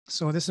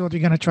So this is what we're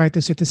gonna try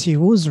to see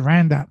who's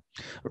Rhonda.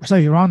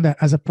 Sorry, Rhonda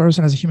as a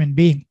person, as a human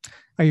being.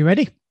 Are you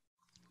ready?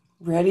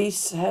 Ready,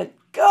 set,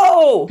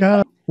 go!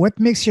 Go. What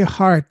makes your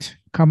heart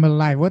come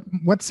alive?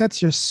 What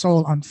sets your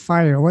soul on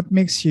fire? What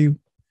makes you,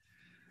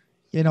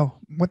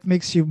 what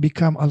makes you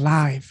become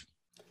alive?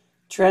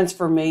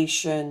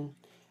 Transformation,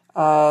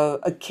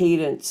 a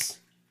cadence.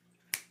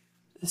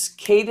 This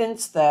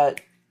cadence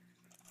that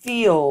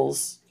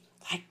feels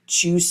like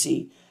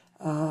juicy.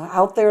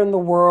 Out there in the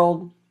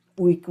world,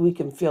 we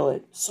can feel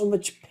it. So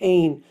much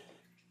pain, Mm.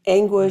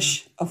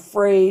 anguish,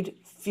 afraid,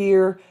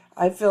 fear.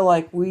 I feel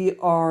like we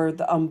are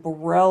the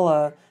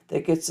umbrella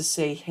that gets to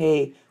say,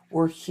 hey,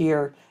 we're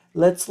here.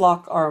 Let's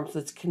lock arms.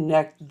 Let's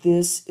connect.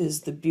 This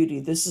is the beauty.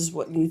 This is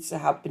what needs to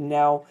happen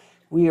now.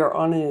 We are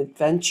on an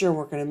adventure.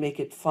 We're going to make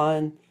it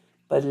fun,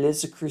 but it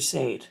is a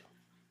crusade.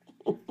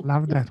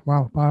 Love that.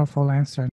 Wow, powerful answer.